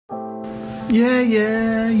Yeah,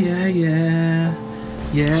 yeah, yeah, yeah.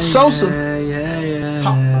 Yeah. Sossa.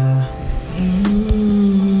 Yeah.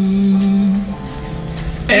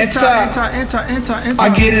 Enter. I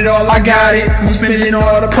get it all, I got it. I'm spending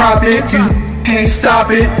all the profit. You can't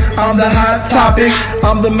stop it. I'm the hot topic.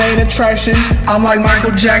 I'm the main attraction. I'm like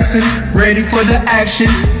Michael Jackson, ready for the action.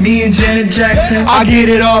 Me and Janet Jackson. I get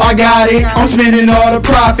it all, I got it. I'm spending all the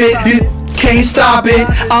profit. You can't stop it.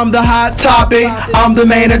 I'm the hot topic. I'm the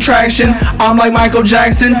main attraction. I'm like Michael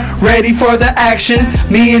Jackson, ready for the action.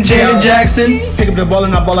 Me and Janet Jackson. Pick up the ball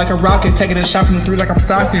and I ball like a rocket. Taking a shot from the three like I'm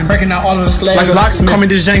Stockton. Breaking out all of the slaves. Like a locksmith. Call me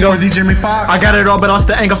this Django. Or the Jimmy Fox. I got it all, but I'll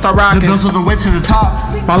still ain't gonna start rocking. The bills are the way to the top.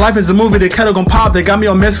 My life is a movie, the kettle gon' pop. They got me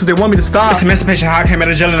on mess cause they want me to stop. It's emancipation high, I came out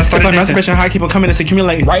of jail and I started It's like emancipation high, keep on coming, it's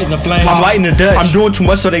accumulating. right in the flame. I'm lighting the Dutch. I'm doing too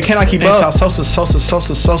much so they cannot keep up.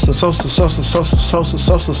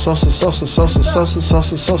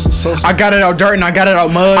 Sossa. I got it out dirt and I got it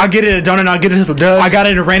out mud. I get it at dawn and I get it to dust. I got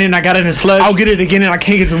it in rain and I got it in sludge. I'll get it again and I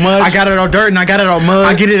can't get too much. I got it out dirt and I got it out mud.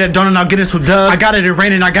 I get it at dawn and I'll get it to dust. I got it in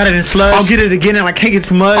rain and I got it in sludge. I'll get it again and I can't get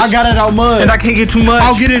too much. I got it out mud and I can't get too much.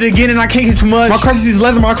 I'll get it again and I can't get too much. My carpet is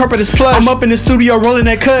leather, my carpet is plush. I'm up in the studio rolling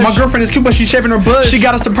that cut. My girlfriend is cute but she's shaving her butt. She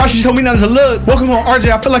got a surprise, she told me not to look. Welcome on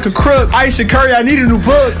RJ, I feel like a crook. Aisha Curry, I need a new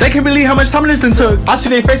book. They can't believe how much time this done took. I see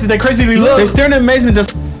their faces, they crazily look. They stare in amazement,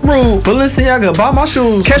 just rude. Balenciaga, buy my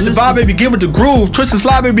shoes. Catch the vibe, baby, get with the groove. Twist and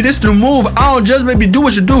slide, baby, this the move. I don't judge, baby, do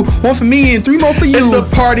what you do. One for me and three more for you. It's a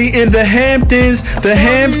party in the Hamptons,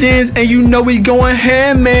 and you know we going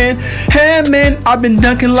ham, man. I've been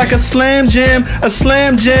dunking like a slam jam,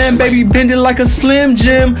 baby, bending like a slim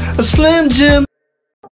jim,